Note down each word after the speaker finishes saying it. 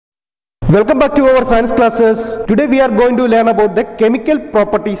Welcome back to our science classes. Today we are going to learn about the chemical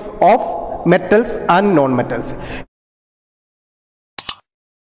properties of metals and non-metals.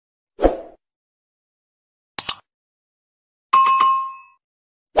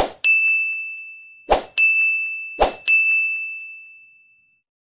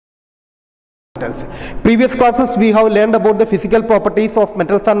 Previous classes we have learned about the physical properties of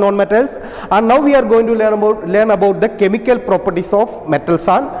metals and non-metals, and now we are going to learn about the chemical properties of metals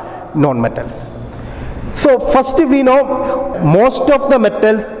and non-metals. So first we know most of the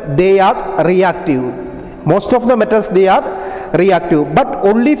metals they are reactive. Most of the metals they are reactive, but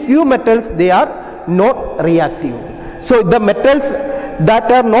only few metals they are not reactive. So the metals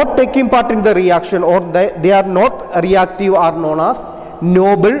that are not taking part in the reaction or they are not reactive are known as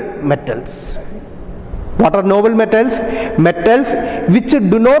noble metals. What are noble metals? Metals which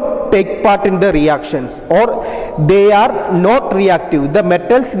do not take part in the reactions or they are not reactive. The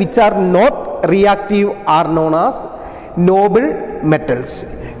metals which are not reactive are known as noble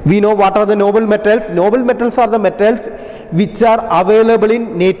metals. We know what are the noble metals. Noble metals are the metals which are available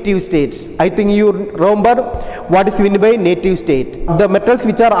in native states. I think you remember what is meant by native state. The metals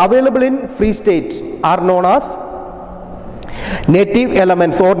which are available in free states are known as native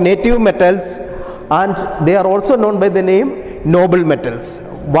elements or native metals, and they are also known by the name noble metals.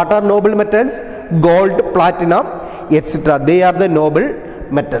 What are noble metals? Gold, platinum, etc. They are the noble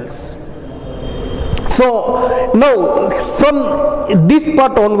metals. So now from this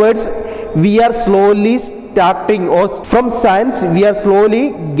part onwards we are slowly starting, or from science we are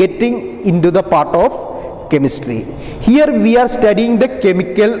slowly getting into the part of chemistry. Here we are studying the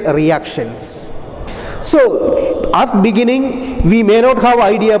chemical reactions. So as beginning we may not have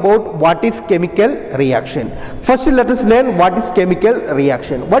idea about what is chemical reaction. First let us learn what is chemical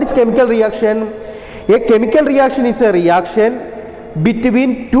reaction. What is chemical reaction? A chemical reaction is a reaction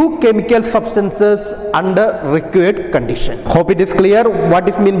between two chemical substances under required condition. Hope it is clear what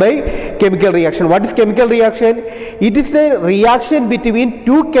is meant by chemical reaction. What is chemical reaction? It is a reaction between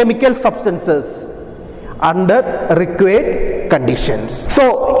two chemical substances under required conditions.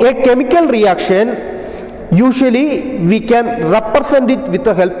 So a chemical reaction usually we can represent it with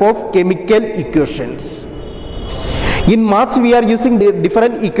the help of chemical equations. In maths we are using the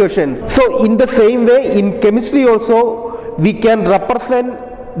different equations. So in the same way in chemistry also we can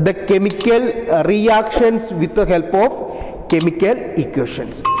represent the chemical reactions with the help of chemical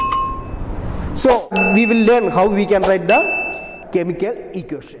equations. So we will learn how we can write the chemical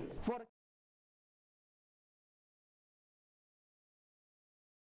equation.